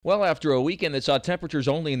Well, after a weekend that saw temperatures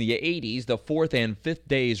only in the 80s, the fourth and fifth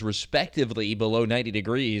days respectively below 90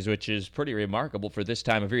 degrees, which is pretty remarkable for this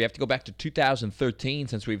time of year. You have to go back to 2013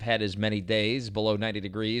 since we've had as many days below 90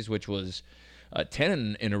 degrees, which was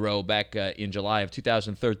 10 in a row back in July of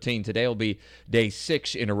 2013. Today will be day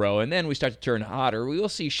 6 in a row, and then we start to turn hotter. We will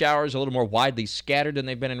see showers a little more widely scattered than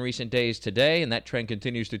they've been in recent days today, and that trend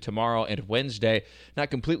continues through tomorrow and Wednesday.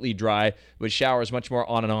 Not completely dry, but showers much more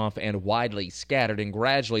on and off and widely scattered, and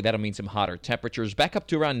gradually that'll mean some hotter temperatures. Back up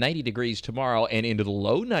to around 90 degrees tomorrow and into the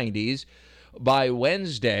low 90s by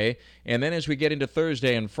Wednesday. And then as we get into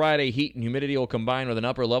Thursday and Friday, heat and humidity will combine with an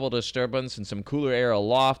upper level disturbance and some cooler air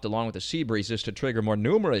aloft along with the sea breezes to trigger more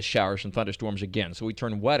numerous showers and thunderstorms again. So we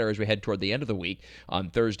turn wetter as we head toward the end of the week on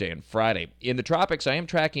Thursday and Friday. In the tropics, I am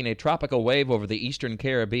tracking a tropical wave over the eastern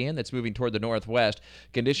Caribbean that's moving toward the northwest.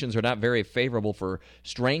 Conditions are not very favorable for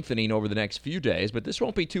strengthening over the next few days, but this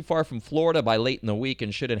won't be too far from Florida by late in the week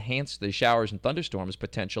and should enhance the showers and thunderstorms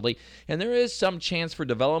potentially. And there is some chance for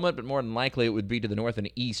development, but more than likely it would be to the north and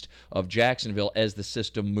east of Jacksonville as the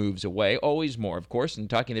system moves away. Always more, of course, and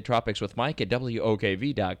Talking the Tropics with Mike at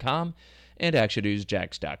WOKV.com and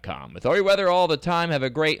ActionNewsJax.com. With all your weather all the time, have a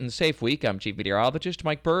great and safe week. I'm Chief Meteorologist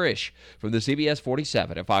Mike Burrish from the CBS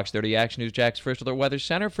 47 at Fox 30 Action News Jax First Alert Weather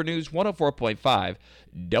Center for News 104.5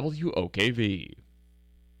 WOKV.